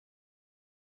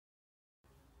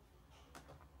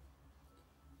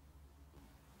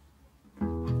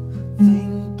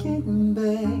think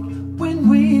back when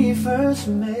we first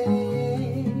met,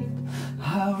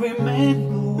 I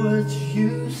remember what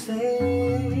you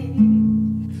said.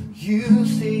 You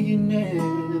say you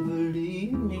never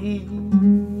leave me.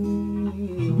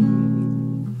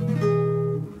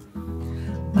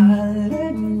 I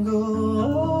let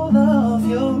go of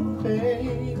your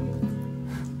faith,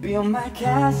 build my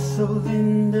castle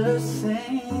in the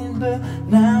sand, but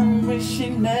now I'm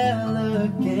wishing hell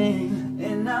again,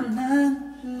 and I'm not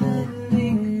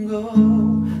letting go.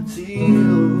 See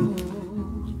you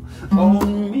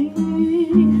on me,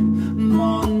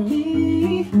 on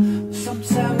me.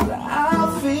 Sometimes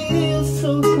I feel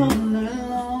so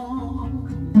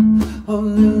all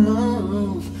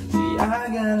alone. See, I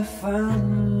gotta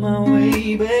find my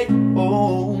way back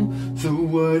home. So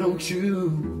why don't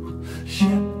you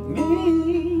ship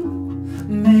me,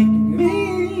 make me,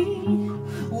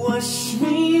 wash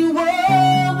me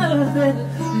warmer than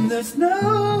the snow.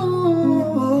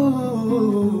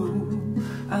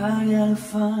 I gotta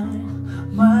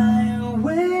find my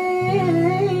way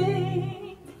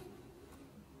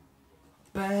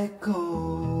back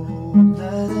home.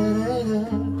 Da, da, da,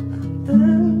 da, da,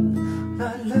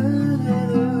 da, da, da.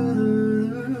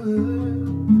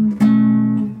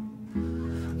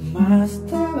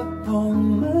 Master, upon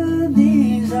my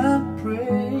knees I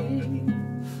pray.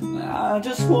 I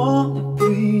just want to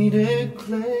plead and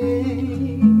declare,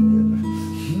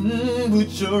 put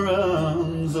your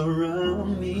arms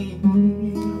around me.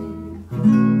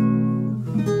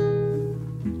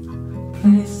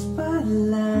 Place my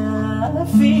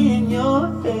life in your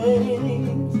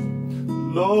hands.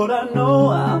 Lord, I know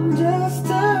I'm just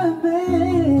a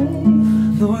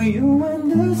man. Know you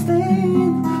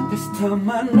understand. This time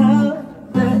I not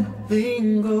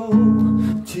letting go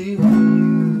till you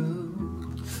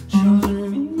chose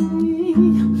me,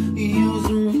 use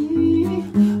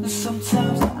me.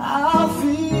 Sometimes I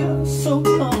feel so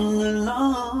all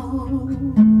alone,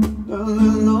 all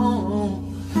alone.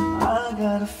 I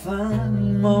gotta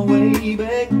find my way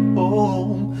back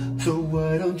home. So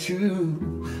why don't you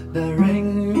direct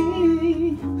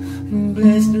me,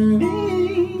 bless me,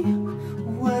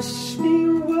 wash me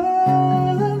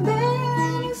while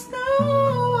there is snow.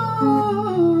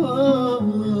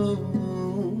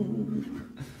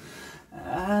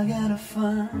 I gotta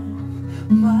find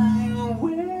my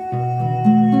way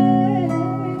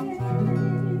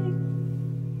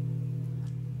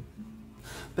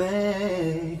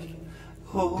back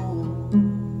home.